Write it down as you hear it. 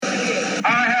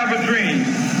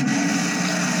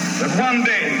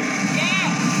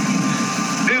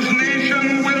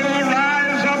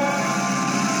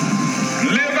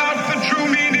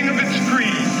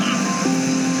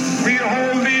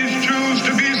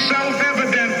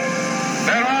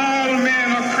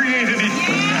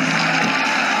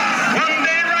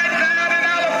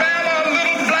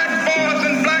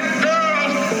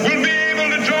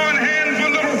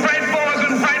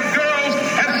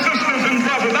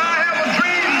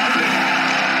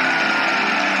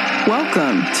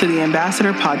Welcome to the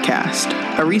Ambassador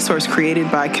Podcast, a resource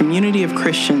created by a community of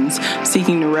Christians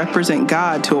seeking to represent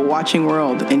God to a watching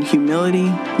world in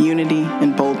humility, unity,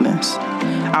 and boldness.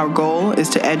 Our goal is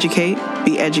to educate,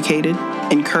 be educated,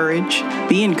 encourage,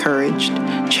 be encouraged,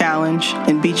 challenge,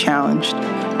 and be challenged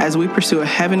as we pursue a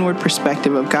heavenward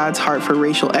perspective of God's heart for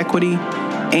racial equity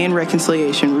and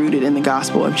reconciliation rooted in the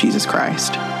gospel of Jesus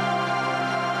Christ.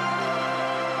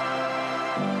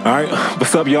 All right,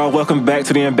 what's up, y'all? Welcome back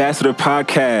to the Ambassador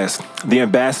Podcast. The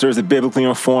Ambassador is a biblically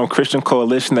informed Christian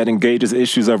coalition that engages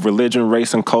issues of religion,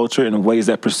 race, and culture in ways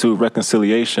that pursue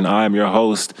reconciliation. I am your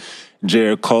host,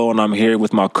 Jared Cole, and I'm here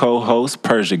with my co-host,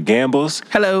 Persia Gambles.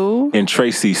 Hello. And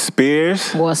Tracy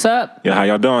Spears. What's up? Yeah, how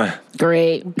y'all doing?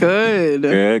 Great. Good.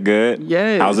 Good.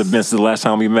 Yes. How's it been since the last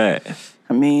time we met?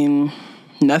 I mean,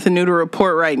 nothing new to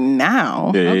report right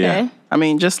now. Yeah. I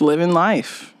mean, just living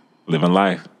life. Living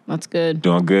life. That's good.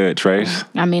 Doing good, Trace?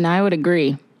 I mean, I would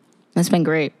agree. It's been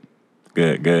great.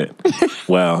 Good.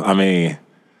 Well, I mean,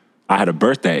 I had a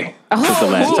birthday since the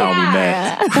last time we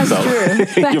met. That's true.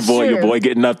 That's your boy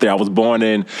getting up there. I was born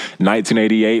in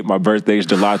 1988. My birthday's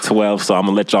July 12th, so I'm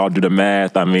going to let y'all do the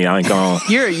math. I mean, I ain't going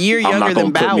to... You're a year younger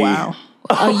than Bow Wow.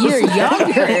 A year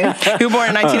younger? You were born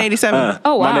in 1987.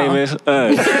 Oh, wow. My name is...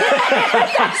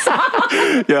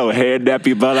 Yo, head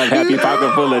nappy, butt up, happy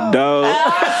pocket full of dough.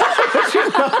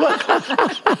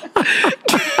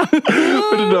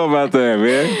 What you know about that,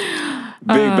 man?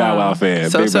 Big Bow Wow fan.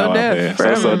 So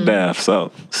deaf.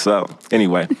 So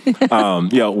anyway,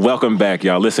 welcome back,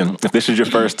 y'all. Listen, if this is your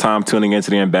first time tuning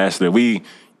into the Ambassador, we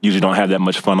usually don't have that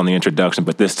much fun on the introduction,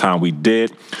 but this time we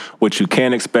did. What you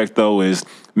can expect, though, is,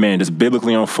 just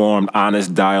biblically informed,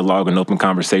 honest dialogue and open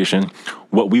conversation.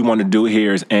 What we want to do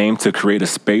here is aim to create a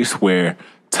space where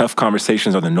tough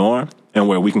conversations are the norm and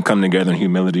where we can come together in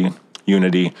humility,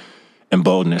 unity, and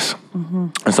boldness. Mm-hmm.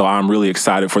 And so I'm really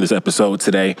excited for this episode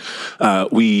today.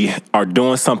 We are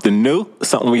doing something new,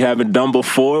 something we haven't done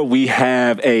before. We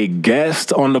have a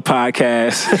guest on the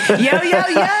podcast. Yo.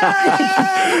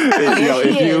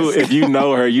 If you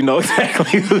know her, you know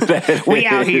exactly who that is. We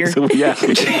out here.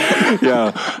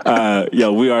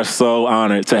 We are so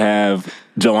honored to have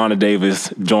Joanna Davis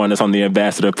join us on the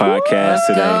Ambassador Podcast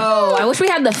today. Go. I wish we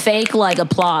had the fake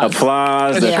applause. The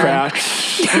crowd.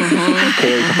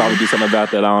 Carrie can probably do something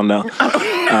about that. I don't know.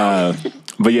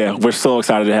 But yeah, we're so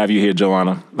excited to have you here,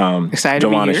 Joanna. Excited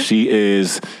Joanna, to be here. She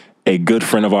is a good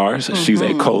friend of ours. Mm-hmm. She's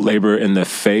a co-laborer in the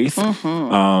faith.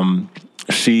 Mm-hmm.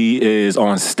 She is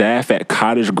on staff at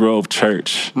Cottage Grove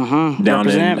Church down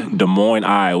in Des Moines,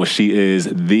 Iowa. She is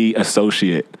the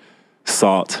associate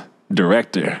SALT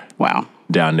director. Wow.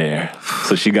 Down there.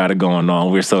 So she got it going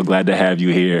on. We're so glad to have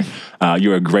you here.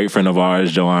 You're a great friend of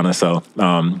ours, Joanna. So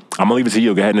I'm going to leave it to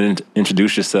you. Go ahead and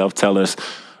introduce yourself. Tell us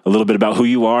a little bit about who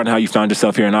you are and how you found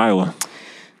yourself here in Iowa.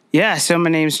 Yeah, so my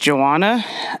name's Joanna.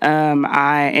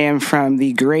 I am from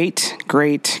the great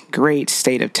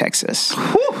state of Texas.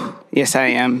 Whew. Yes, I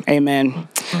am. Amen.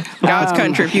 God's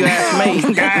country, if you ask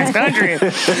me. God's country.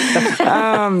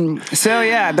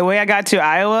 The way I got to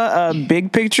Iowa,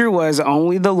 big picture was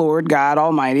only the Lord God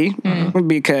Almighty,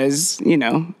 because,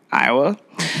 Iowa.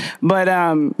 But,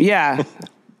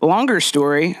 longer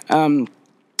story. I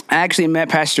actually met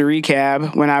Pastor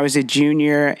Recab when I was a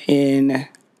junior in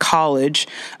college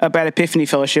up at Epiphany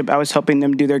Fellowship. I was helping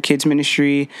them do their kids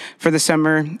ministry for the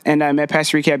summer, and I met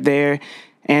Pastor Recab there.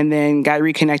 And then got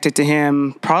reconnected to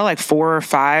him probably 4 or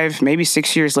 5, maybe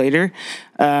 6 years later.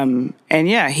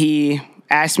 He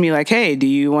asked me hey, do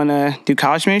you want to do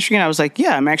college ministry? And I was like,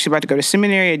 yeah, I'm actually about to go to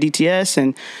seminary at DTS,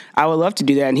 and I would love to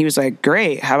do that. And he was like,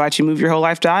 great. How about you move your whole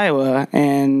life to Iowa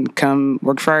and come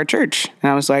work for our church?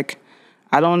 And I was like,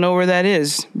 I don't know where that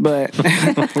is, but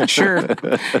sure.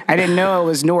 I didn't know it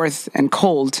was north and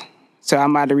cold, so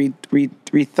I'm about to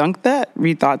rethought that.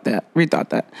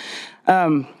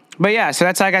 So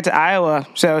that's how I got to Iowa.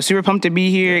 So super pumped to be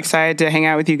here, excited to hang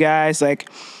out with you guys.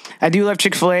 I do love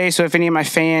Chick-fil-A, so if any of my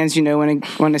fans,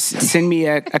 want to send me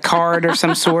a card of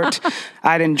some sort,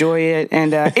 I'd enjoy it.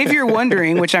 And if you're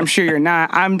wondering, which I'm sure you're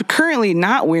not, I'm currently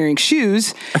not wearing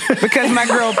shoes because my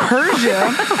girl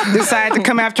Persia decided to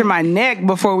come after my neck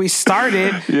before we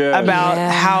started about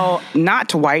how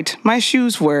not white my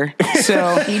shoes were.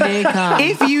 So He did come.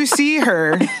 If you see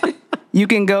her, you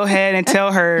can go ahead and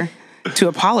tell her to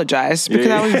apologize because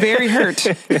I was very hurt.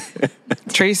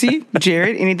 Tracy,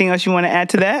 Jared, anything else you want to add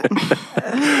to that?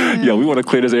 We want to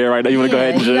clear this air right now. You want to go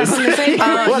ahead and just...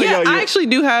 I actually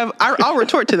do have... I'll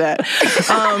retort to that.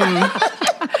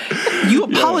 You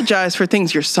apologize for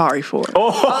things you're sorry for.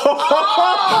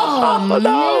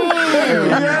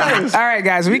 Yes. All right,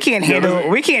 guys, we can't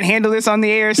handle this on the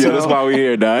air. So Yeah, that's why we're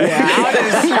here, Dad.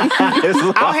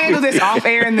 I'll handle this off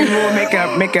air, and then we'll make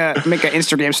an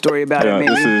Instagram story about it.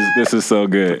 Maybe. This is so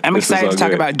good. I'm This is excited so to talk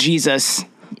good. about Jesus,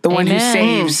 the one who Amen.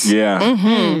 saves. Yeah.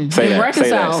 Say that.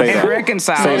 reconciles. Say that. And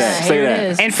reconciles. Say that. Yeah, Say here it that.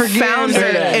 is. And forgives. Founder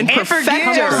and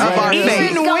perfecter of our even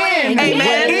faith. when.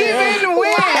 Amen. Even when.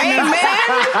 We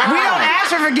don't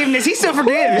ask for forgiveness. He still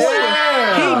forgives.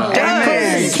 He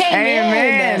does. Came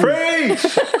Amen. Preach.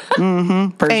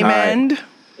 Amen.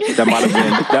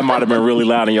 That might have been really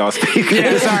loud in y'all speakers.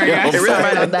 Yeah, sorry, guys. It really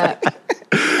might have. that.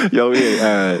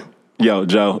 Yo,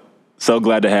 Joe. So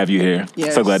glad to have you here.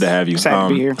 Yes. So glad to have you. Excited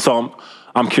to be here. So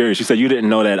I'm curious. You said you didn't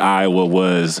know that Iowa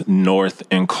was north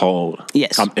and cold.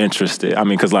 Yes. I'm interested. I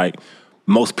mean, because like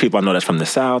most people I know that's from the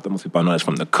South, and most people I know that's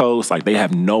from the coast. Like they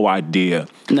have no idea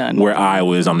None. where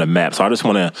Iowa is on the map. So I just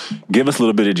want to give us a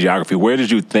little bit of geography. Where did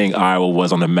you think Iowa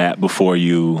was on the map before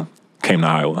you came to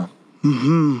Iowa?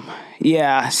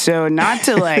 Yeah, so not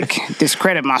to like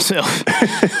discredit myself,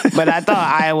 but I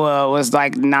thought Iowa was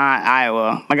like not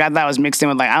Iowa. Like I thought it was mixed in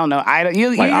with like I don't know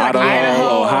Idaho,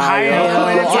 Idaho, Ohio.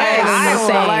 and it's like Yes.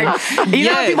 Iowa. Like you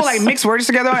know how people like mix words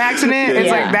together on accident. It's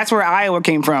Yeah. like that's where Iowa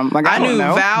came from. Like I I don't knew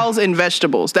know. vowels and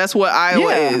vegetables. That's what Iowa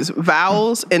Yeah. is.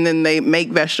 Vowels, and then they make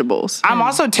vegetables. I'm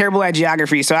also terrible at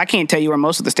geography, so I can't tell you where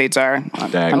most of the states are.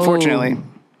 Dang. Unfortunately,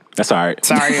 That's all right.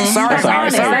 sorry, That's all right.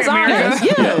 Honest. That's America. honest.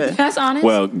 Yeah, that's honest.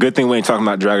 Well, good thing we ain't talking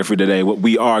about geography today. What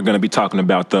we are going to be talking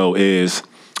about, though, is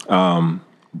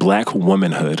Black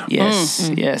womanhood. Yes,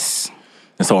 yes.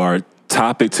 And so our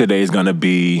topic today is going to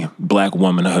be Black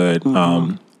womanhood.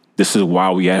 This is why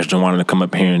we asked Joanna to come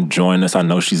up here and join us. I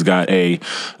know she's got a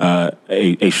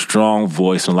strong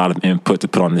voice and a lot of input to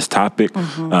put on this topic,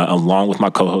 along with my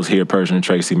co-host here, Persian and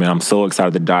Tracy. Man, I'm so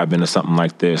excited to dive into something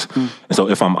like this. And so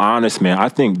if I'm honest, man, I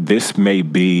think this may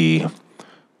be,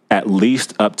 at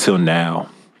least up till now,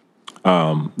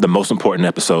 the most important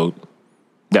episode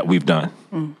that we've done,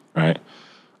 right?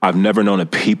 I've never known a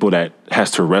people that has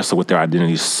to wrestle with their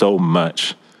identity so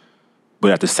much,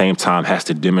 but at the same time has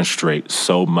to demonstrate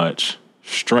so much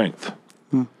strength,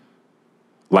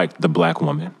 like the Black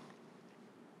woman.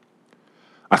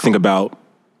 I think about,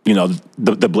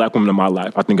 the Black woman in my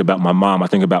life. I think about my mom. I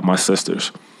think about my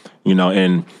sisters,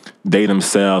 and they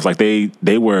themselves, like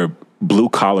they were blue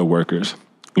collar workers,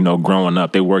 growing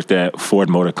up. They worked at Ford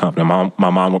Motor Company. My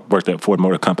mom worked at Ford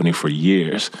Motor Company for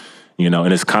years,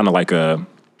 and it's kind of like a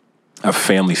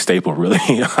family staple, really.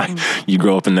 Like you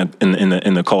grow up in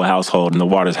the Cole household, in the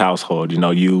Waters household.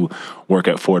 You work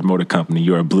at Ford Motor Company.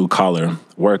 You're a blue collar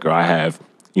worker. I have,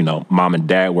 mom and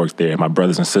dad work there. My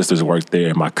brothers and sisters work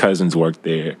there. My cousins work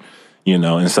there.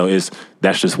 And so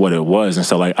that's just what it was. And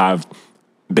so like I've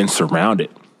been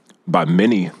surrounded by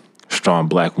many strong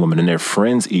Black women and their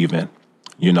friends, even.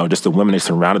 Just the women they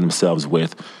surrounded themselves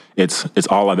with. It's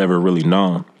all I've ever really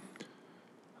known.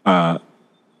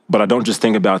 But I don't just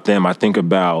think about them. I think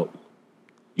about,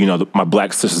 my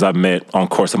Black sisters I've met on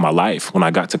course of my life. When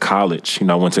I got to college,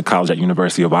 I went to college at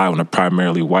University of Iowa, in a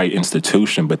primarily white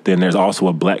institution, but then there's also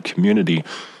a Black community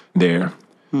there.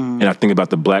 And I think about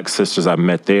the Black sisters I've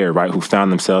met there, right, who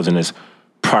found themselves in this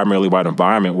primarily white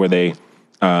environment where they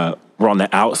were on the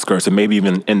outskirts and maybe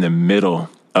even in the middle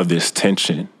of this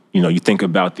tension. You think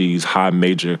about these high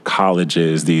major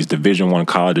colleges, these Division I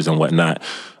colleges and whatnot,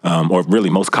 or really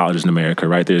most colleges in America,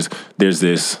 right? There's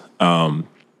this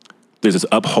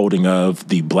upholding of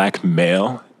the Black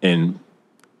male in,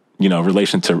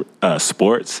 relation to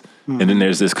sports, and then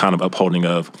there's this kind of upholding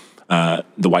of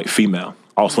the white female,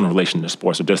 also in relation to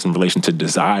sports, or just in relation to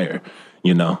desire.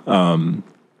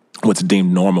 What's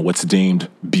deemed normal, what's deemed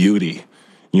beauty,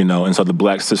 and so the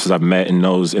Black sisters I've met in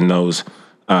those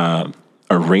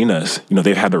arenas,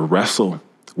 they've had to wrestle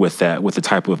with that, with the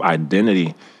type of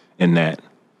identity in that.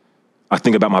 I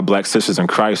think about my Black sisters in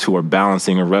Christ who are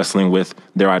balancing and wrestling with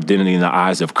their identity in the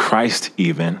eyes of Christ,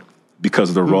 even because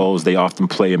of the roles they often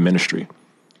play in ministry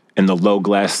and the low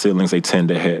glass ceilings they tend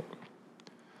to hit.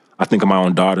 I think of my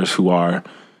own daughters who are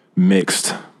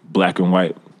mixed, Black and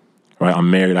white, right?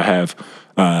 I'm married. I have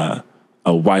a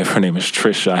wife. Her name is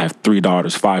Trisha. I have 3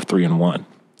 daughters, 5, 3, and 1,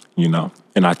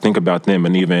 and I think about them,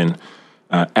 and even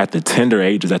at the tender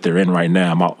ages that they're in right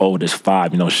now, my oldest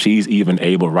 5, she's even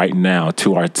able right now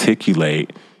to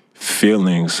articulate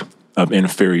feelings of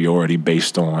inferiority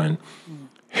based on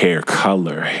hair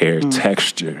color, hair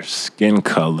texture, skin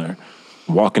color,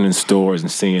 walking in stores and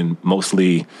seeing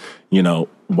mostly,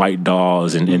 white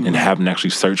dolls and having to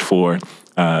actually search for,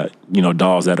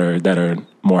 dolls that are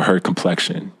more her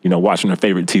complexion, watching her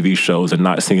favorite TV shows and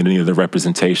not seeing any of the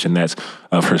representation that's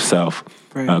of herself.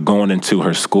 Right. Going into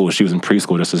her school, she was in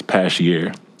preschool just this past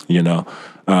year,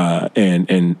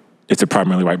 and it's a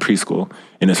primarily white preschool.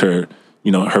 And it's her,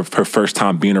 her first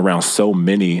time being around so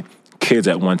many kids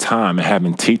at one time and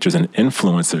having teachers and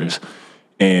influencers.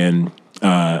 And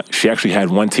she actually had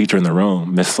one teacher in the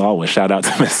room, Miss Salwa. Shout out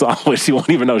to Miss Salwa. She won't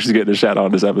even know she's getting a shout out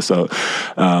on this episode.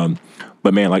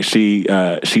 But man, like she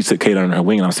took Kate under her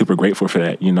wing, and I'm super grateful for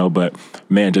that, But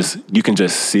man, you can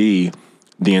just see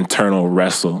the internal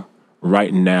wrestle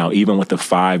right now, even with a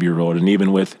 5-year-old and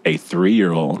even with a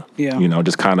 3-year-old. Yeah.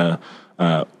 Just kind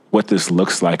of what this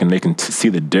looks like, and they can see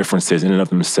the differences in and of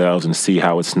themselves and see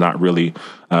how it's not really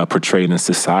portrayed in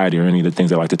society or any of the things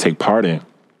they like to take part in.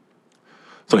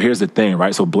 So here's the thing,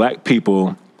 right? So Black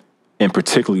people, and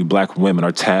particularly Black women,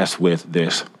 are tasked with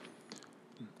this.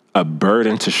 A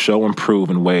burden to show and prove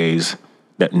in ways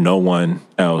that no one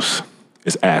else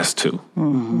is asked to.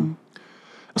 Mm-hmm.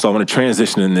 So I want to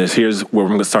transition in this. Here's where we're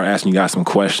going to start asking you guys some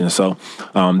questions. So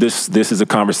this is a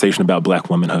conversation about Black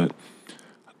womanhood.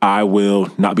 I will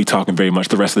not be talking very much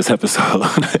the rest of this episode.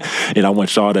 And I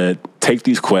want y'all to take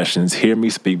these questions, hear me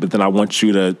speak, but then I want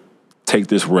you to take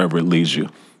this wherever it leads you.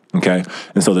 Okay?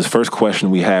 And so this first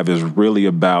question we have is really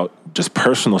about just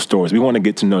personal stories. We want to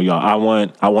get to know y'all. I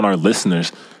want our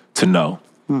listeners to know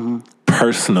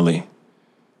personally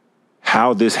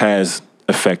how this has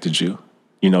affected you,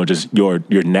 just your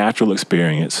natural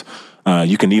experience.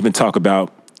 You can even talk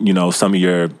about, some of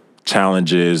your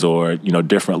challenges or,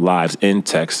 different lives in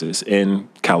Texas, in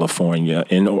California,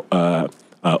 in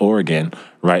Oregon,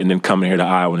 right? And then coming here to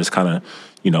Iowa and just kind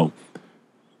of,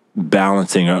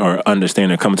 balancing or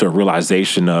understanding, coming to a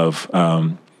realization of,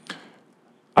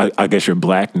 I guess, your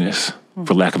Blackness,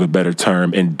 for lack of a better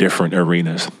term, in different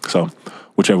arenas. So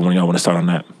whichever one of y'all want to start on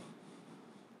that.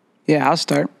 Yeah, I'll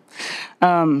start.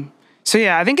 So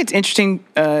yeah, I think it's interesting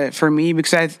for me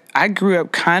because I grew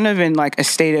up kind of in like a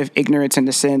state of ignorance in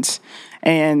a sense.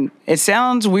 And it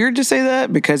sounds weird to say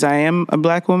that because I am a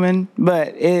Black woman,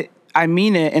 but I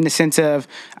mean it in the sense of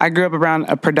I grew up around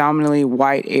a predominantly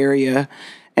white area.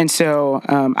 And so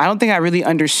I don't think I really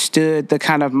understood the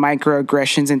kind of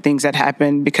microaggressions and things that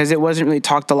happened because it wasn't really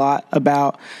talked a lot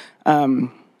about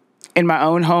in my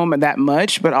own home that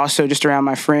much, but also just around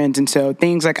my friends. And so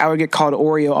things like I would get called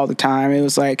Oreo all the time. It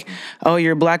was like, oh,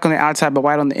 you're Black on the outside, but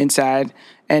white on the inside.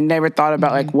 And never thought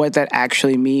about like what that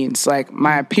actually means. Like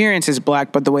my appearance is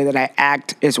Black, but the way that I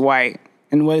act is white.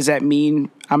 And what does that mean?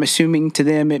 I'm assuming to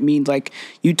them it means like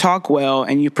you talk well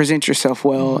and you present yourself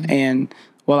well and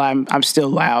well, I'm still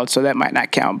loud, so that might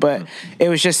not count. But it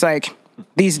was just like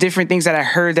these different things that I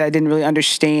heard that I didn't really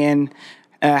understand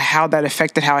how that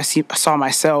affected how I saw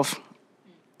myself.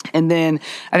 And then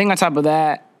I think on top of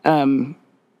that,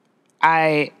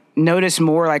 I noticed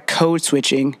more like code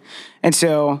switching. And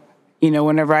so,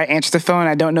 whenever I answer the phone,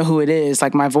 I don't know who it is.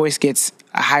 Like my voice gets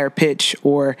a higher pitch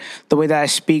or the way that I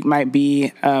speak might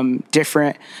be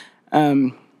different.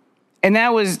 And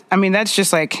that's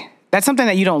just like... That's something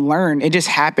that you don't learn. It just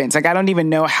happens. Like, I don't even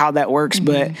know how that works,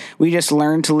 but we just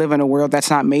learn to live in a world that's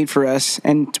not made for us.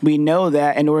 And we know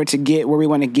that in order to get where we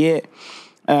want to get,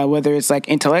 whether it's like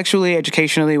intellectually,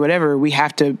 educationally, whatever, we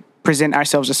have to present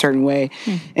ourselves a certain way.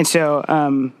 And so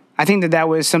I think that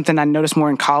was something I noticed more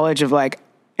in college of like,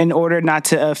 in order not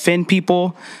to offend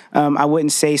people, I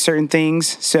wouldn't say certain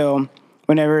things. So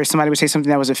whenever somebody would say something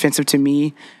that was offensive to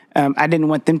me, I didn't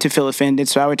want them to feel offended,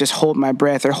 so I would just hold my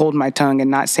breath or hold my tongue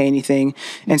and not say anything.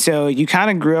 And so you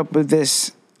kind of grew up with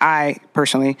this, I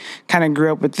personally kind of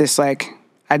grew up with this, like,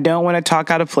 I don't want to talk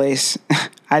out of place.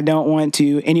 I don't want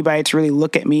anybody to really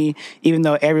look at me, even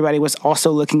though everybody was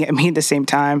also looking at me at the same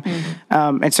time.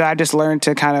 And so I just learned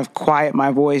to kind of quiet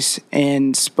my voice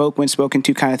and spoke when spoken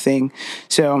to kind of thing.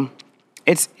 So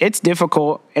it's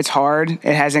difficult. It's hard.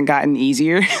 It hasn't gotten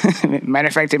easier. Matter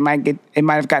of fact, it might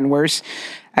have gotten worse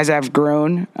as I've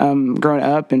grown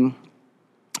up. And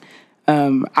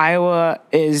Iowa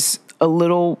is a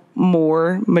little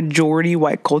more majority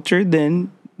white culture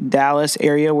than Dallas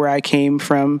area where I came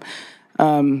from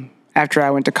after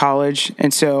I went to college.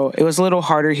 And so it was a little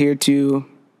harder here to,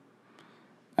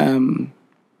 I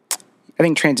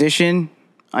think, transition,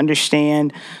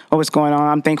 understand what was going on.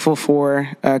 I'm thankful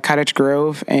for Cottage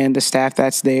Grove and the staff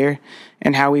that's there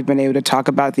and how we've been able to talk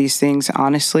about these things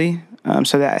honestly.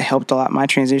 So that helped a lot my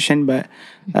transition. But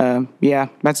yeah,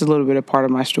 that's a little bit of part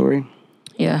of my story.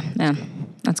 Yeah,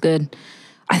 that's good.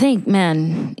 I think,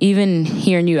 man, even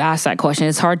hearing you ask that question,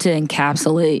 it's hard to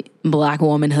encapsulate Black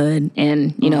womanhood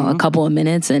in, a couple of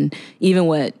minutes. And even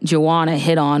what Joanna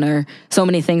hit on are so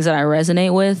many things that I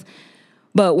resonate with.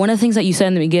 But one of the things that you said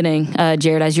in the beginning,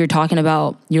 Jared, as you were talking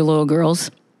about your little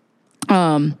girls,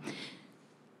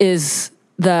 is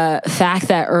the fact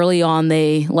that early on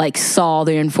they like saw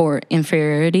their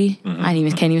inferiority. Can't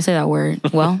even say that word.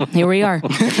 Well, here we are. Here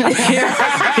we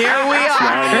are.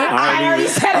 I already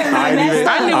said it.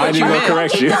 I knew what you meant.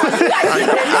 Correct you.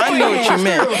 I knew what you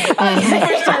meant.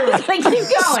 Keep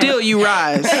going. Still, you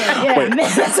rise. Yeah,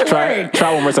 that's a word.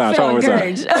 Try one more time. Try one more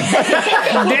time.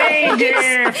 Dang,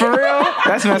 Jared, for real?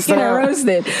 That's messed Get up.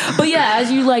 roasted. But yeah,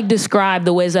 as you like describe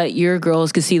the ways that your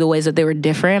girls could see the ways that they were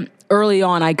different, early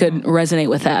on I could resonate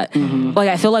with that. Like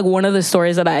I feel like one of the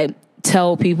stories that I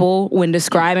tell people when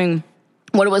describing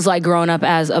what it was like growing up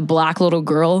as a black little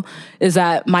girl is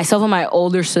that myself and my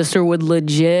older sister would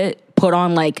legit put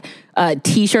on like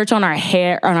t-shirts on our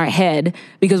head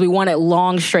because we wanted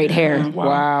long straight hair.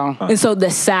 Wow. And so the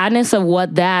sadness of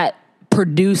what that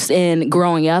produced in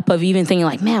growing up, of even thinking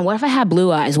like, man, what if I had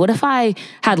blue eyes? What if I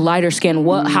had lighter skin?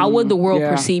 How would the world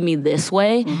perceive me this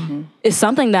way? Is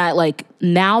something that like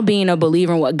now being a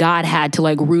believer in what God had to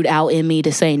like root out in me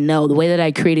to say, no, the way that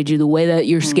I created you, the way that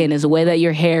your skin is, the way that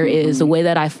your hair is, the way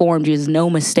that I formed you is no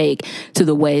mistake to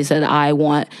the ways that I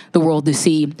want the world to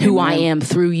see who I am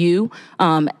through you,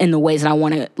 and the ways that I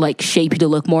want to like shape you to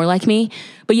look more like me.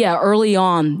 But yeah, early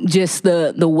on, just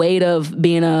the weight of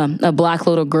being a black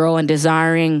little girl and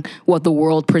desiring what the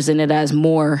world presented as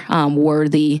more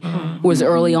worthy was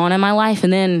early on in my life.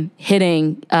 And then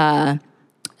hitting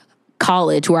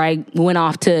college, where I went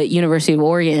off to University of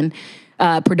Oregon,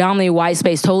 predominantly white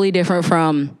space, totally different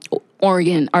from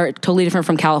Oregon, or totally different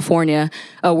from California,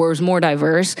 where it was more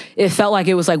diverse. It felt like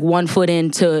it was like one foot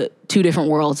into two different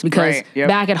worlds, because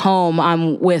back at home,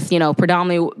 I'm with,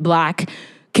 predominantly black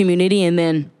community, and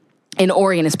then in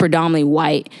Oregon, it's predominantly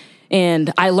white.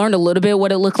 And I learned a little bit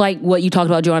what it looked like, what you talked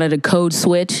about, Joanna, the code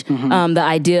switch, the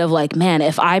idea of like, man,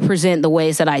 if I present the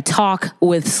ways that I talk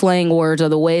with slang words, or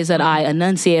the ways that I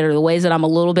enunciate, or the ways that I'm a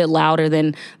little bit louder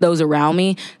than those around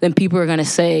me, then people are going to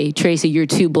say, Tracy, you're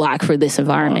too black for this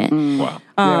environment.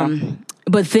 Wow.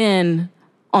 But then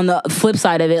on the flip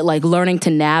side of it, like learning to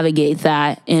navigate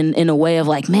that in a way of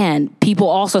like, man, people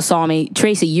also saw me,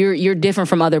 Tracy, you're different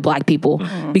from other black people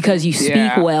because you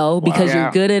speak well, because you're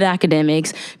good at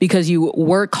academics, because you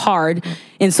work hard.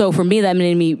 And so for me, that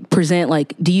made me present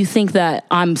like, do you think that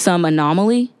I'm some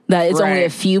anomaly? That it's only a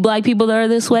few black people that are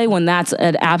this way, when that's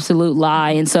an absolute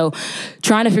lie. And so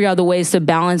trying to figure out the ways to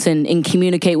balance and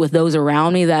communicate with those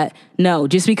around me that, no,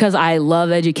 just because I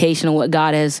love education and what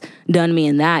God has done me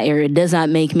in that area does not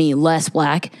make me less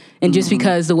black. And just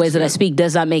because the ways that I speak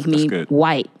does not make me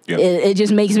white. It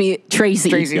just makes me Tracy.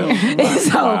 That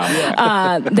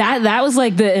was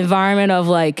like the environment of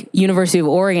like University of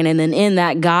Oregon. And then in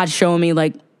that, God showing me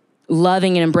like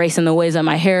loving and embracing the ways that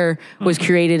my hair was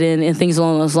created in, and things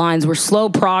along those lines were slow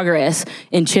progress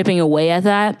in chipping away at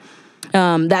that.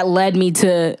 That led me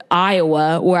to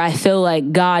Iowa, where I feel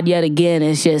like God yet again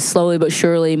is just slowly but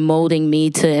surely molding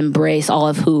me to embrace all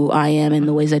of who I am in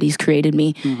the ways that he's created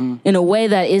me in a way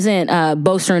that isn't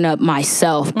bolstering up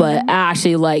myself, but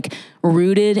actually like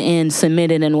rooted and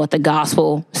submitted in what the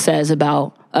gospel says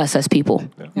about us as people.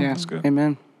 Yeah, that's good.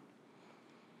 Amen.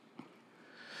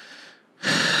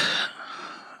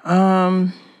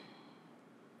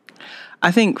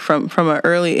 I think from an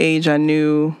early age, I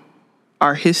knew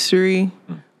our history.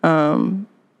 Shout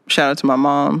out to my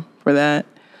mom for that.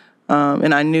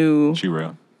 And I knew She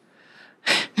real.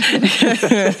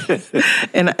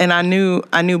 and I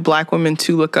knew black women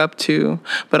to look up to,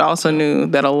 but also knew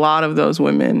that a lot of those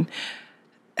women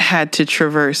had to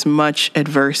traverse much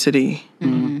adversity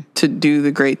to do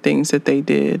the great things that they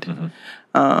did.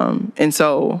 And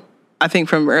so I think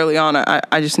from early on,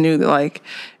 I just knew that like,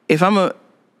 if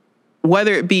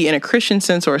whether it be in a Christian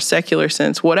sense or a secular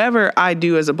sense, whatever I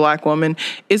do as a black woman,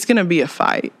 it's going to be a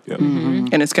fight.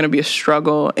 And it's going to be a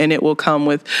struggle, and it will come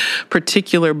with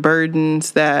particular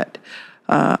burdens that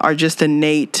are just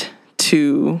innate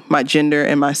to my gender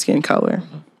and my skin color.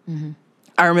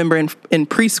 I remember in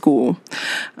preschool,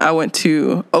 I went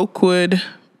to Oakwood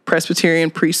Presbyterian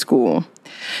Preschool.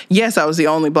 Yes, I was the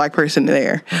only black person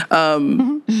there.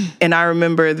 And I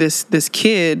remember this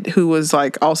kid who was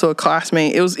like also a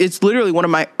classmate. It's literally one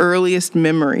of my earliest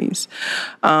memories.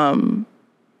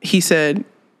 He said,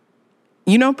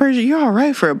 Persia, you're all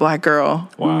right for a black girl.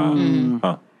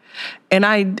 Wow. And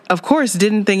I, of course,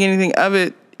 didn't think anything of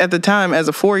it at the time as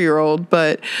a 4-year-old.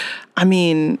 But I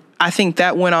mean, I think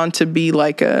that went on to be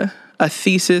like a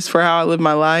thesis for how I live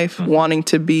my life, wanting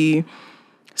to be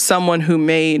someone who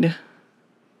made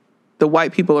the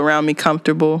white people around me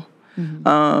comfortable.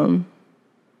 And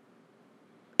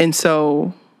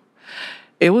so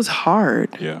It was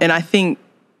hard. Yeah. And I think,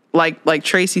 like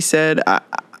Tracy said,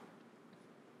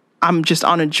 I'm just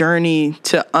on a journey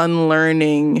to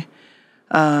unlearning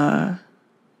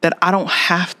that I don't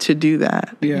have to do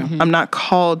that. Yeah. I'm not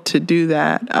called to do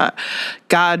that.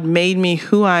 God made me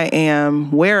who I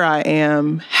am, where I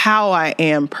am, how I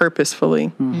am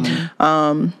purposefully.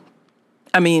 I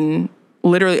mean,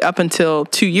 literally up until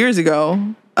 2 years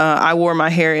ago, I wore my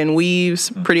hair in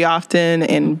weaves pretty often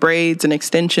and braids and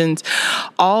extensions,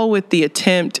 all with the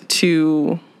attempt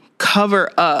to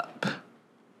cover up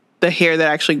the hair that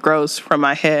actually grows from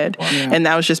my head. Wow. Yeah. And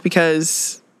that was just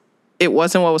because it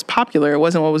wasn't what was popular. It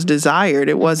wasn't what was desired.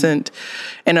 It wasn't,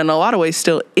 and in a lot of ways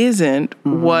still isn't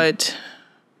what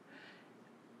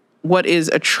is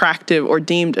attractive or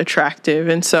deemed attractive.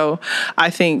 And so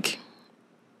I think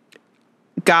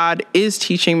God is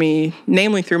teaching me,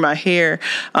 namely through my hair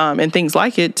and things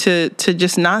like it, to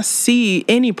just not see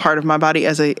any part of my body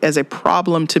as a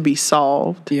problem to be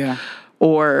solved,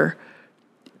 or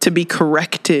to be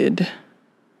corrected.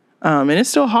 And it's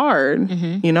still hard,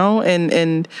 you know.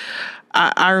 And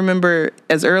I remember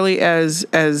as early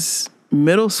as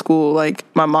middle school, like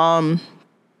my mom.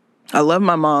 I love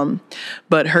my mom,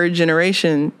 but her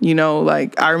generation, you know,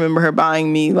 like I remember her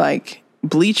buying me like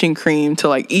bleaching cream to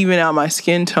like even out my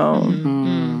skin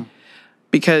tone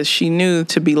because she knew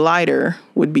to be lighter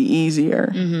would be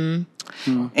easier.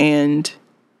 And,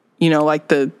 you know, like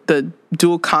the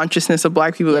dual consciousness of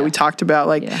Black people that we talked about,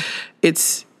 like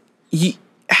it's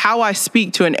how I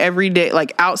speak to an everyday,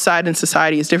 like outside in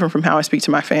society is different from how I speak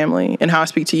to my family and how I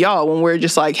speak to y'all when we're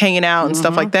just like hanging out and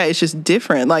stuff like that. It's just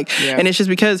different. Like, and it's just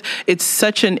because it's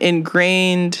such an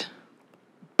ingrained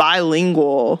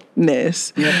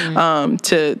bilingualness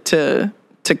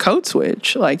to code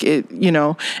switch, like it, you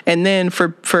know. And then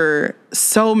for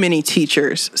so many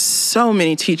teachers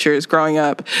growing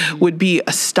up would be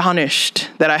astonished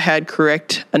that I had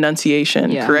correct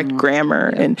enunciation, correct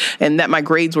grammar, and that my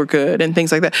grades were good and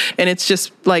things like that. And it's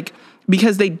just like,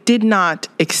 because they did not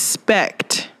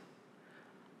expect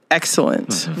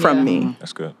excellence from me.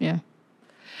 That's good. Yeah.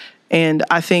 And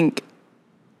I think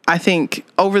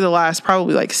over the last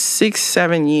probably like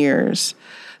 6-7 years,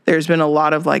 there's been a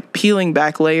lot of like peeling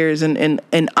back layers and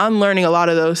unlearning a lot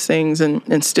of those things.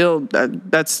 And still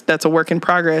that's a work in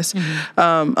progress.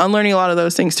 Unlearning a lot of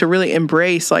those things to really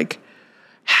embrace, like,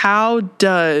 how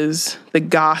does the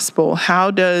gospel, how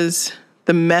does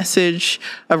the message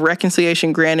of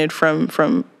reconciliation granted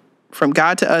from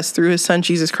God to us through his son,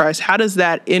 Jesus Christ, how does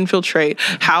that infiltrate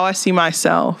how I see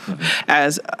myself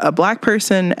as a Black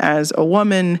person, as a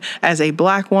woman, as a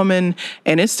Black woman?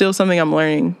 And it's still something I'm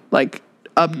learning, like,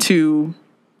 up to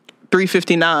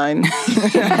 3:59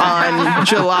 on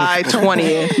July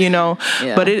 20th, you know,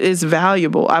 but it is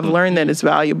valuable. I've learned that it's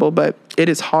valuable, but it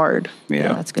is hard.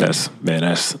 Yeah, that's good.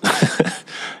 That's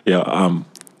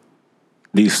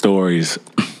these stories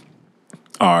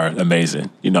are amazing,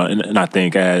 you know, and I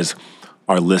think as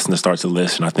our listeners start to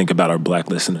listen, I think about our Black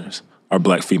listeners, our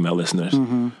Black female listeners.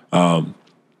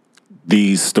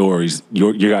 These stories,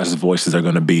 your guys' voices are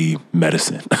going to be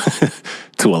medicine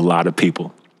to a lot of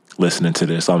people listening to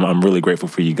this. I'm really grateful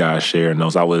for you guys sharing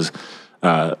those. I was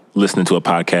listening to a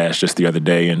podcast just the other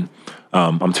day, and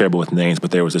I'm terrible with names, but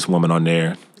there was this woman on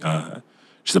there.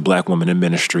 She's a Black woman in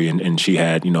ministry, and she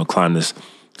had, you know, climbed this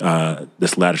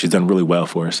ladder. She's done really well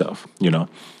for herself, you know.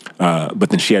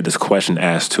 But then she had this question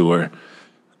asked to her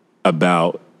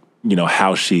about, you know,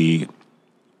 how she's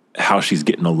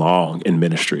getting along in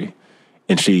ministry.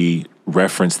 And she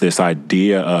referenced this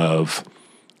idea of,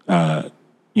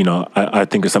 you know, I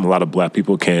think it's something a lot of Black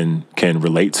people can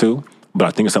relate to, but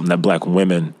I think it's something that Black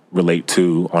women relate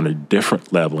to on a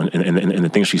different level. And the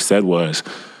thing she said was,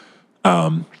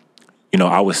 you know,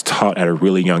 I was taught at a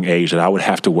really young age that I would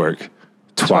have to work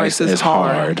twice as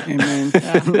hard. Amen.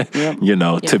 You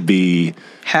know, to be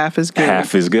half as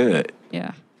good.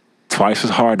 Yeah. Twice as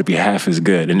hard to be half as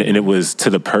good. And it was, to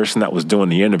the person that was doing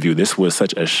the interview, this was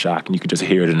such a shock, and you could just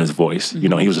hear it in his voice. You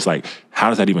know, he was just like, how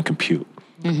does that even compute?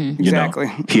 You Exactly.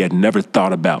 know, he had never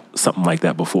thought about something like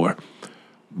that before.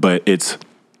 But it's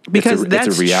that's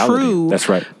a reality. true. That's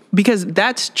right. Because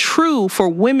that's true for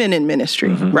women in ministry,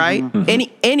 right? Any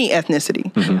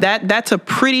ethnicity. That's a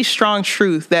pretty strong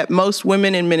truth that most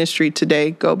women in ministry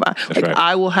today go by. That's like, right.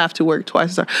 I will have to work twice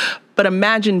as hard. But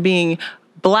imagine being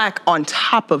Black on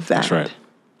top of that. That's right.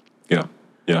 Yeah.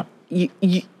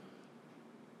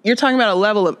 You're talking about a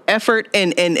level of effort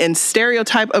and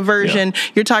stereotype aversion.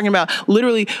 You're talking about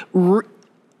literally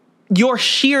your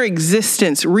sheer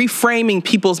existence, reframing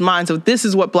people's minds of this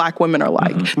is what Black women are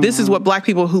like. Mm-hmm. This is what Black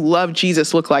people who love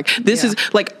Jesus look like. This is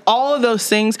like all of those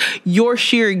things, your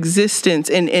sheer existence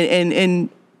and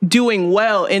doing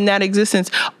well in that existence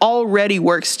already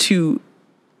works to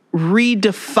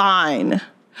redefine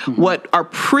what are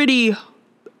pretty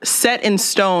set in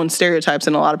stone stereotypes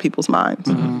in a lot of people's minds.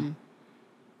 Mm-hmm.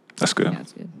 That's good. Yeah,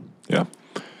 that's good. Yeah.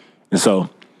 And so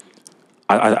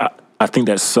I think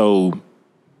that's so,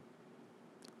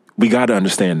 we got to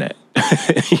understand that.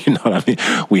 You know what I mean?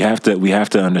 We have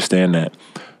to understand that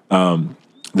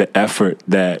the effort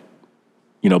that,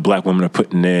 you know, Black women are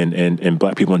putting in and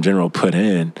Black people in general put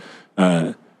in,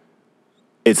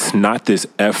 it's not this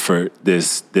effort,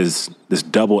 this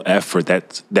double effort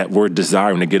that we're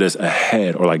desiring to get us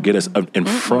ahead or like get us in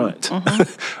front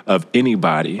of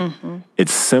anybody. Mm-hmm.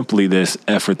 It's simply this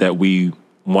effort that we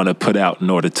want to put out in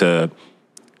order to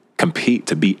compete,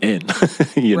 to be in,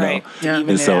 you know? Yeah.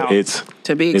 And so it's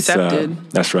to be accepted.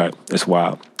 That's right. It's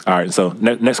wild. All right. So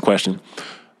next question.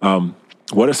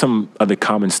 What are some other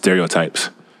common stereotypes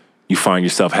you find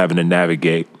yourself having to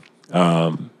navigate?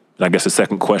 I guess the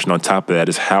second question on top of that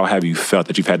is, how have you felt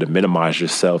that you've had to minimize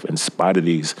yourself in spite of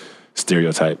these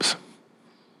stereotypes?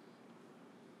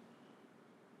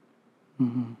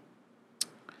 Mm-hmm.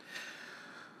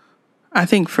 I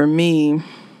think for me,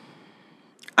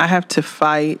 I have to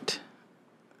fight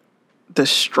the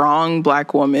strong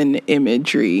Black woman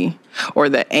imagery or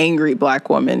the angry Black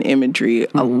woman imagery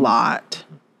a lot.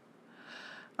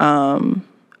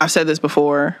 I've said this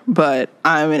before, but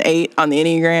I'm an 8 on the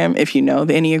Enneagram, if you know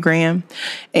the Enneagram.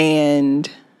 And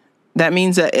that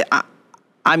means that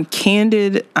I'm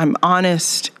candid, I'm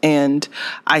honest, and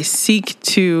I seek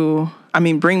to,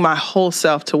 bring my whole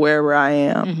self to wherever I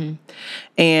am. Mm-hmm.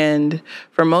 And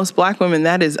for most Black women,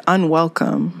 that is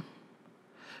unwelcome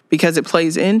because it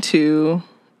plays into,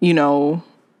 you know,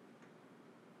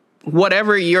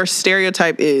 whatever your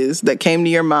stereotype is that came to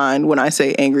your mind when I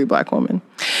say angry Black woman.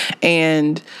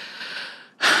 And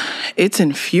it's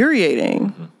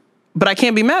infuriating, but I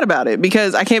can't be mad about it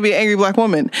because I can't be an angry Black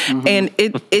woman. Mm-hmm. And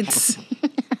it's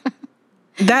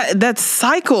that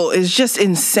cycle is just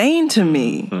insane to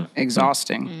me.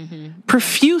 Exhausting. Mm-hmm.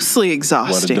 Profusely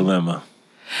exhausting. What a dilemma.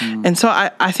 Mm. And so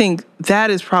I think that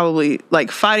is probably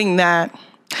like fighting that,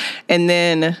 and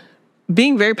then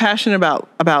being very passionate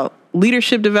about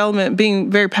leadership development,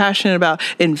 being very passionate about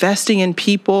investing in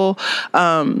people.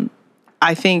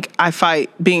 I think I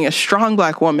fight being a strong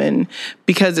Black woman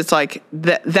because it's like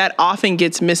that often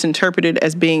gets misinterpreted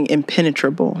as being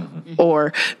impenetrable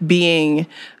or being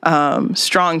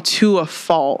strong to a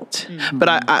fault. Mm-hmm.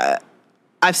 But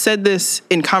I've said this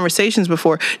in conversations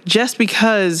before, just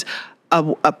because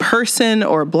a person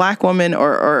or a Black woman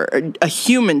or a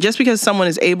human, just because someone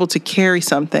is able to carry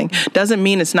something doesn't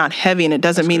mean it's not heavy, and it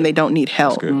doesn't mean they don't need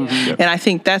help. Mm-hmm. Yep. And I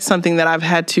think that's something that I've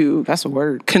had to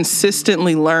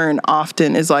consistently learn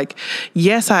often is like,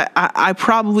 yes, I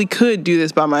probably could do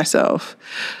this by myself,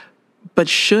 but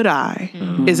should I?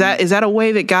 Mm-hmm. Is that a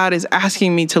way that God is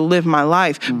asking me to live my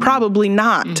life? Mm-hmm. Probably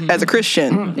not as a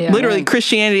Christian. Mm-hmm. Yeah, literally, right.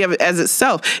 Christianity as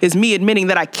itself is me admitting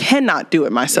that I cannot do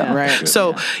it myself. Yeah. Right.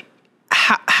 So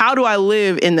how do I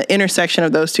live in the intersection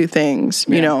of those two things?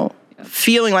 Yeah. You know,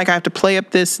 feeling like I have to play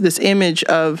up this image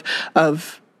of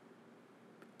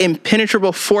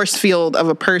impenetrable force field of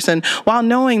a person while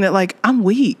knowing that like I'm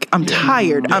weak, I'm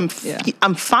tired, I'm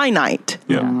finite.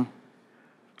 Yeah, mm-hmm.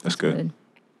 That's good.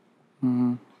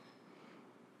 Mm-hmm.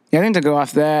 Yeah, I think to go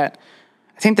off that,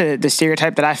 I think the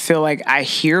stereotype that I feel like I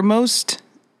hear most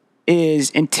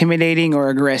is intimidating or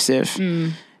aggressive,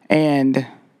 and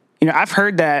you know, I've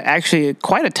heard that actually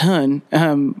quite a ton.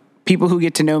 People who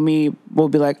get to know me will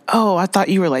be like, "Oh, I thought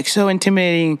you were like so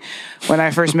intimidating when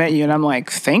I first met you," and I'm like,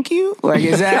 "Thank you." Like,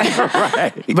 is that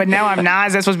right? But now I'm not.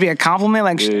 Is that supposed to be a compliment?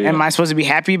 Like, am I supposed to be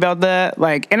happy about that?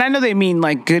 Like, and I know they mean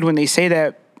like good when they say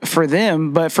that for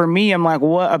them, but for me, I'm like,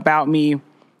 what about me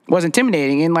was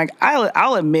intimidating? And like,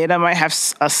 I'll admit I might have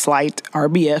a slight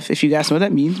RBF, if you guys know what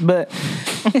that means, but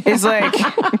it's like.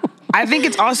 I think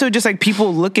it's also just like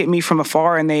people look at me from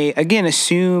afar and they, again,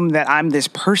 assume that I'm this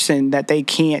person that they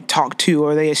can't talk to,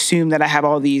 or they assume that I have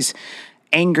all these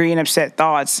angry and upset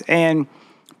thoughts. And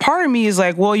part of me is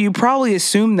like, well, you probably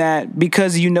assume that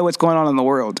because you know what's going on in the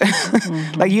world.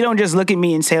 Mm-hmm. Like, you don't just look at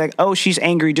me and say like, oh, she's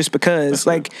angry just because. That's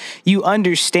like, you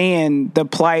understand the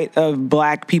plight of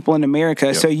Black people in America.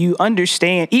 Yep. So you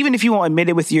understand, even if you won't admit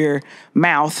it with your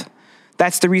mouth,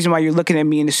 that's the reason why you're looking at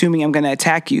me and assuming I'm going to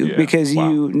attack you, because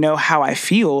you know how I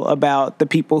feel about the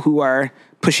people who are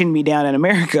pushing me down in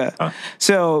America.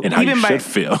 So and how even you should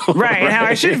feel. Right, and how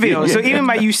I should feel. So even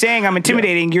by you saying I'm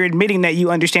intimidating, you're admitting that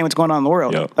you understand what's going on in the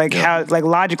world. How, like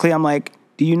logically, I'm like,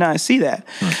 do you not see that?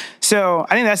 So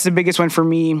I think that's the biggest one for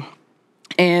me.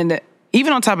 And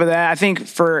even on top of that, I think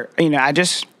I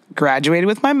just graduated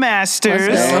with my master's.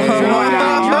 Let's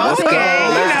go.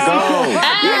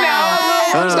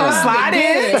 It's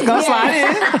going to slide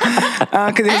in.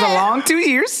 Because it was a long 2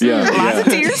 years. Lots of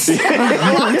tears.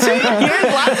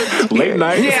 Late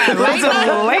nights. Yeah, lots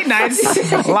of late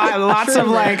nights. Lots of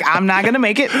like, I'm not going to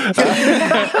make it.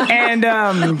 And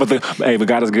but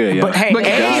God is good. Yeah. But hey,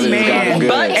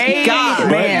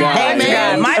 God.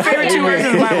 My favorite 2 words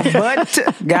in the Bible,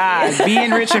 but God,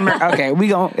 being rich and okay,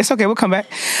 it's okay, we'll come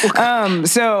back.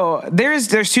 So there's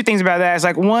 2 things about that. It's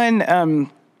like one,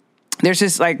 there's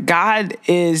this like God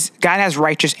has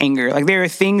righteous anger. Like there are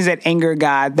things that anger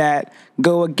God that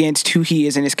go against who he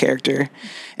is and his character.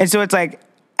 And so it's like,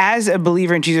 as a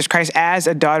believer in Jesus Christ, as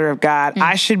a daughter of God,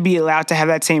 I should be allowed to have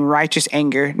that same righteous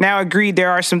anger. Now, agreed, there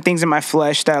are some things in my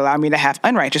flesh that allow me to have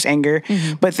unrighteous anger,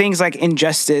 but things like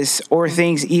injustice or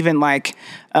things even like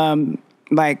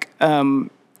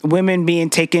women being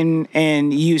taken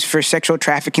and used for sexual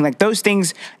trafficking, like those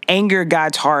things anger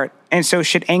God's heart. And so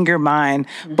should anger mine.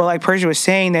 But like Persia was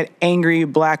saying, that angry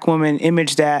black woman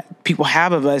image that people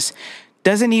have of us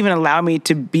doesn't even allow me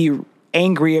to be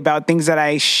angry about things that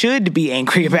I should be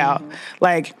angry about.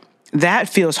 Like that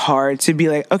feels hard to be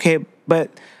like, okay, but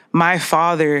my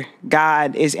Father,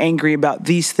 God, is angry about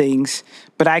these things,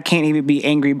 but I can't even be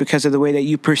angry because of the way that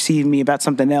you perceive me about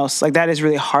something else. Like that is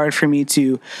really hard for me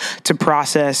to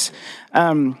process.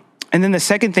 And then the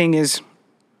second thing is,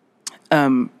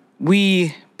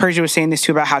 Persia was saying this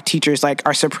too about how teachers like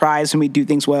are surprised when we do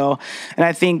things well. And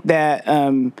I think that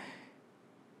a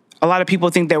lot of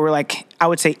people think that we're like, I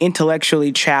would say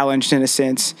intellectually challenged in a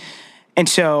sense. And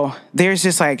so there's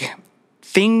this like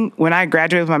thing when I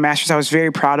graduated with my master's, I was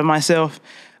very proud of myself.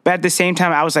 But at the same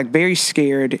time, I was like very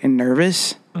scared and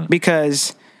nervous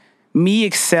because me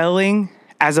excelling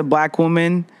as a black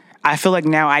woman, I feel like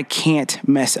now I can't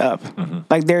mess up.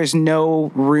 Like there's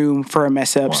no room for a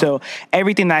mess up. Wow. So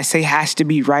everything that I say has to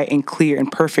be right and clear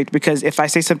and perfect, because if I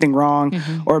say something wrong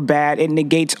or bad, it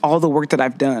negates all the work that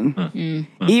I've done.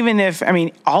 Even if,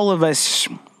 all of us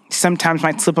sometimes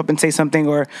might slip up and say something,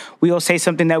 or we'll say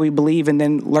something that we believe and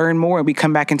then learn more and we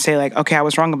come back and say like, okay, I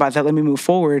was wrong about that. Let me move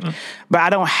forward. But I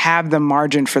don't have the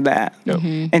margin for that.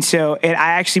 And so I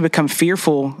actually become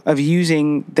fearful of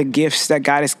using the gifts that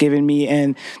God has given me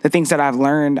and the things that I've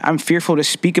learned. I'm fearful to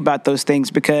speak about those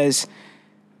things because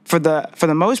for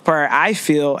the most part, I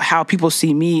feel how people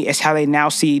see me is how they now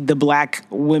see the black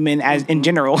women as in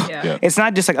general. It's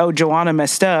not just like, oh, Joanna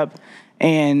messed up.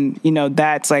 And,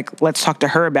 that's like, let's talk to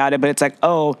her about it. But it's like,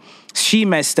 oh, she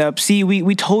messed up. See,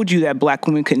 we told you that black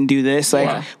women couldn't do this.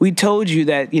 Like, we told you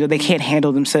that, they can't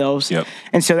handle themselves.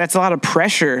 And so that's a lot of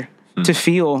pressure to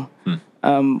feel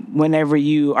whenever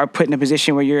you are put in a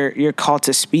position where you're called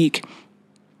to speak.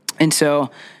 And so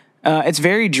it's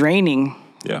very draining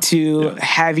to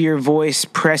have your voice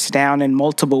pressed down in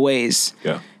multiple ways.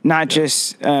 Not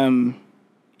just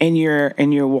in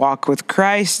your walk with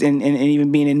Christ and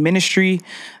even being in ministry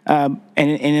and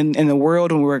in the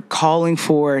world when we're calling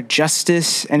for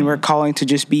justice and we're calling to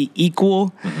just be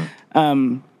equal.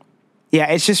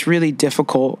 It's just really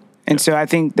difficult. And so I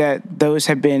think that those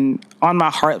have been on my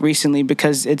heart recently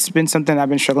because it's been something I've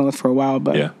been struggling with for a while.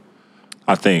 But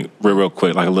I think real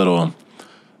quick, like a little,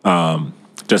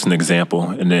 just an example,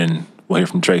 and then we'll hear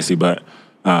from Tracy. But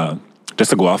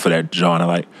just to go off of that, John,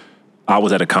 I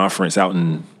was at a conference out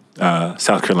in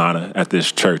South Carolina at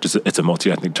this church. It's a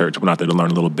multi-ethnic church. Went out there to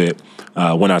learn a little bit.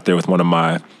 Went out there with one of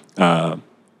my,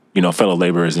 fellow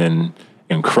laborers in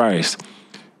Christ.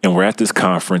 And we're at this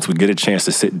conference. We get a chance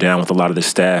to sit down with a lot of the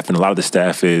staff, and a lot of the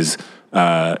staff is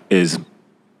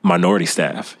minority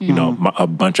staff. A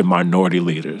bunch of minority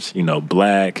leaders.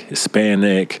 Black,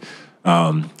 Hispanic,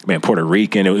 Puerto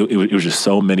Rican. It was just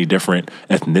so many different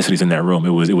ethnicities in that room.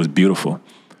 It was beautiful.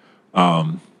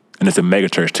 And it's a mega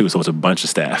church too, so it's a bunch of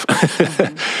staff.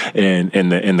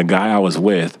 and the guy I was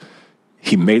with,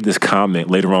 he made this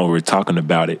comment later on. We were talking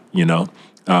about it. He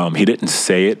didn't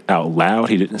say it out loud.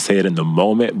 He didn't say it in the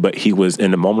moment, but he was in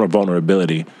the moment of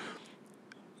vulnerability,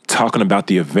 talking about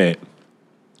the event.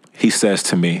 He says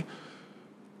to me,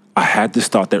 "I had this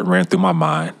thought that ran through my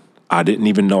mind. I didn't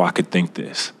even know I could think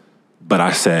this, but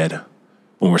I said,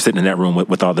 when we're sitting in that room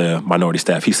with all the minority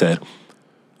staff, he said,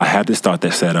 I had this thought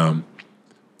that said,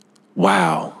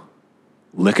 wow,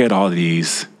 look at all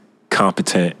these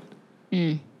competent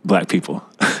black people.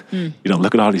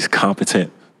 Look at all these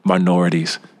competent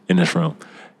minorities in this room.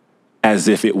 as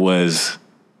if it was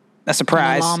a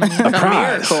surprise. A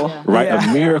miracle. Right? Yeah.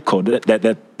 A miracle.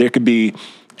 That there could be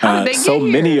so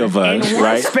many of us,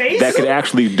 right, that could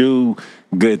actually do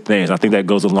good things. I think that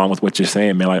goes along with what you're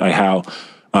saying, man, like how,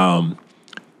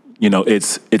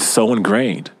 it's so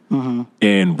ingrained. Mm-hmm.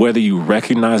 And whether you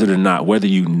recognize it or not, whether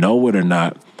you know it or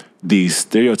not, these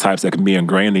stereotypes that can be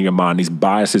ingrained in your mind, these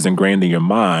biases ingrained in your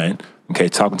mind, okay,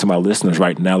 talking to my listeners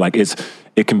right now, like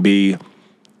they can be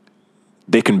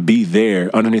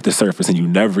there underneath the surface and you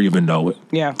never even know it.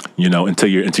 Yeah. Until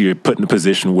you're put in a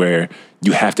position where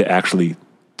you have to actually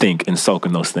think and soak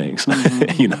in those things.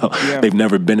 Mm-hmm. They've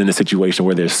never been in a situation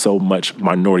where there's so much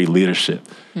minority leadership.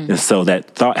 Mm-hmm. And so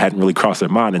that thought hadn't really crossed their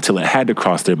mind until it had to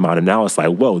cross their mind. And now it's like,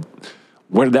 whoa,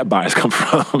 where did that bias come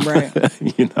from? Right.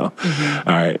 Mm-hmm.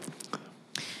 All right.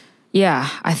 Yeah,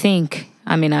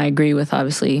 I agree with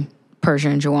obviously Persia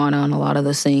and Joanna on a lot of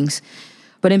those things.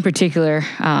 But in particular,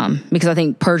 because I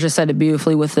think Persia said it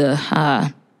beautifully with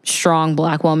the strong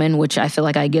black woman, which I feel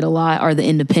like I get a lot, or the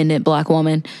independent black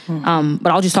woman. Mm-hmm.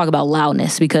 But I'll just talk about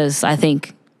loudness because I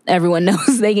think everyone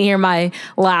knows they can hear my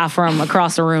laugh from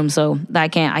across the room, so I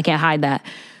can't hide that.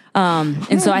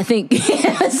 And so I think,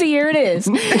 see, here it is.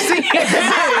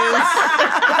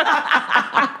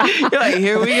 You're like,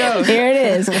 here we go. Here it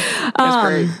is. That's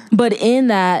great. But in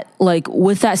that, like,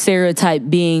 with that stereotype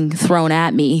being thrown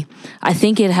at me, I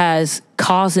think it has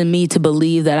caused me to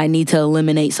believe that I need to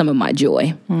eliminate some of my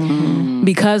joy. Mm-hmm.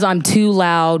 Because I'm too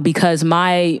loud, because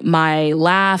my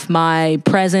laugh, my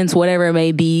presence, whatever it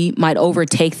may be, might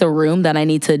overtake the room, that I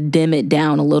need to dim it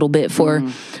down a little bit for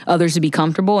others to be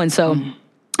comfortable. And so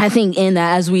I think in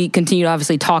that, as we continue to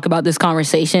obviously talk about this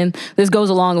conversation, this goes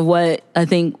along with what I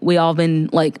think we all been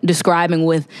like describing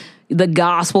with the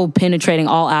gospel penetrating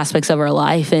all aspects of our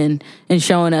life and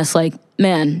showing us like,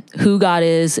 man, who God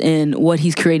is and what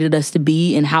he's created us to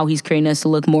be and how he's created us to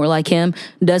look more like him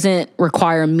doesn't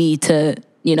require me to,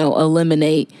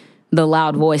 eliminate the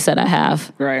loud voice that I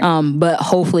have. Right. But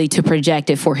hopefully to project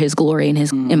it for his glory and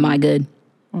and my good.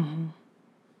 Mm-hmm.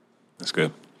 That's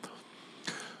good.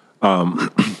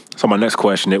 So my next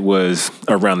question, it was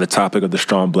around the topic of the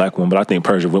strong black woman, but I think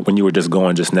Persia, when you were just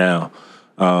going just now,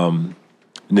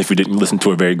 and if you didn't listen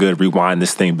to it very good, rewind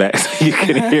this thing back so you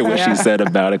can hear what she said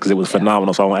about it, because it was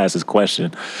phenomenal. So I want to ask this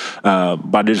question.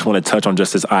 But I just want to touch on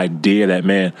just this idea that,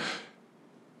 man,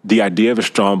 the idea of a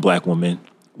strong black woman,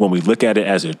 when we look at it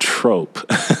as a trope,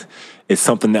 it's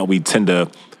something that we tend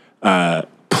to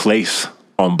place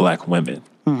on black women.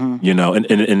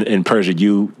 Mm-hmm. And Persia,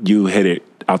 you hit it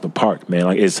out the park, man.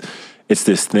 Like it's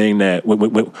this thing that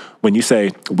when you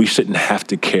say we shouldn't have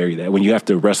to carry that, when you have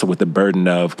to wrestle with the burden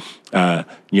of,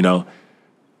 do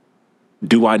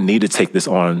I need to take this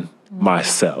on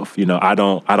myself? I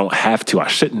don't have to. I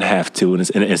shouldn't have to. And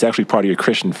it's actually part of your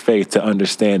Christian faith to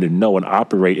understand and know and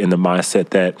operate in the mindset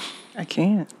that I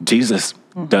can't. Jesus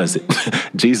does it.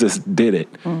 Jesus did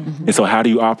it. Mm-hmm. And so, how do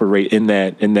you operate in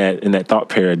that thought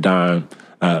paradigm?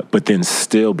 But then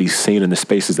still be seen in the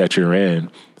spaces that you're in,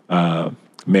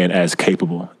 man, as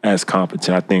capable, as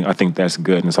competent. I think that's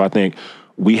good. And so I think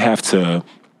we have to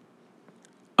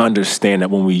understand that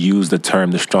when we use the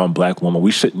term the strong black woman,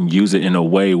 we shouldn't use it in a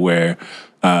way where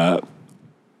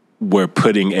we're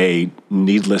putting a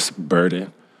needless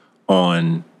burden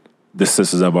on the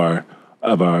sisters or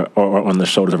on the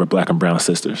shoulders of our black and brown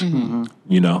sisters.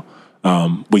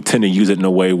 Mm-hmm. We tend to use it in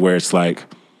a way where it's like,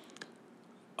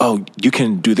 oh, you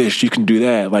can do this, you can do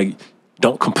that. Like,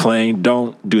 don't complain,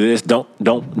 don't do this,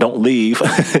 don't leave.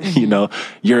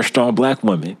 You're a strong black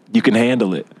woman. You can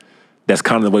handle it. That's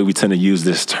kind of the way we tend to use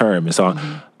this term. And so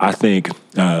I think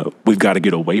we've got to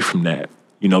get away from that,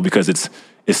 because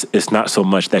it's not so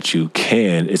much that you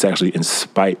can, it's actually in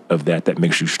spite of that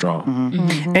makes you strong. Mm-hmm.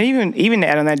 Mm-hmm. And even to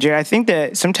add on that, Jared, I think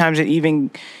that sometimes it even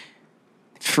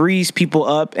frees people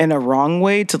up in a wrong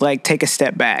way to like take a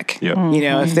step back. Yep.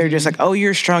 If they're just like, oh,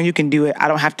 you're strong, you can do it, I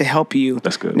don't have to help you.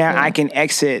 That's good. Now I can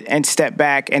exit and step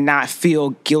back and not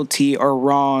feel guilty or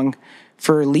wrong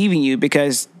for leaving you,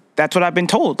 because that's what I've been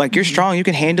told. Like, you're strong, you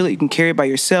can handle it, you can carry it by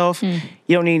yourself. You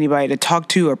don't need anybody to talk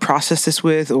to or process this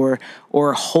with or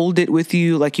hold it with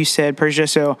you, like you said, Persia.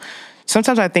 So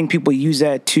sometimes I think people use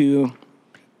that to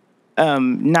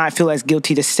not feel as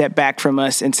guilty to step back from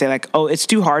us and say like, oh, it's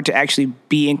too hard to actually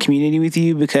be in community with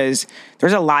you because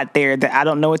there's a lot there that I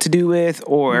don't know what to do with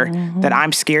or that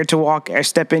I'm scared to walk or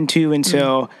step into. And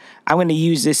so I'm going to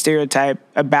use this stereotype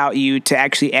about you to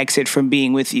actually exit from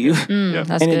being with you. And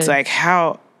good. It's like,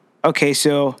 okay,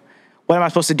 so what am I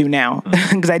supposed to do now?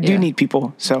 Because I do need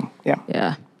people. So, yeah.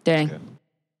 Yeah. Dang.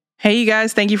 Hey, you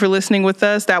guys, thank you for listening with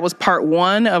us. That was part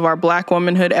 1 of our Black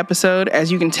Womanhood episode.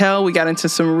 As you can tell, we got into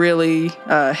some really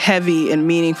heavy and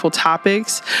meaningful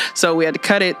topics. So we had to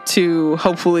cut it to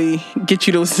hopefully get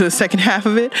you to listen to the second half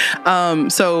of it.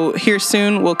 So here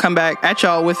soon, we'll come back at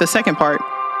y'all with the second part.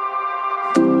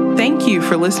 Thank you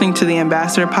for listening to the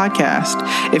Ambassador Podcast.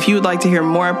 If you would like to hear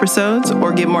more episodes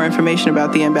or get more information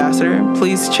about the Ambassador,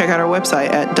 please check out our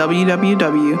website at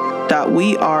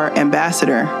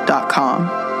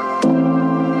www.weareambassador.com.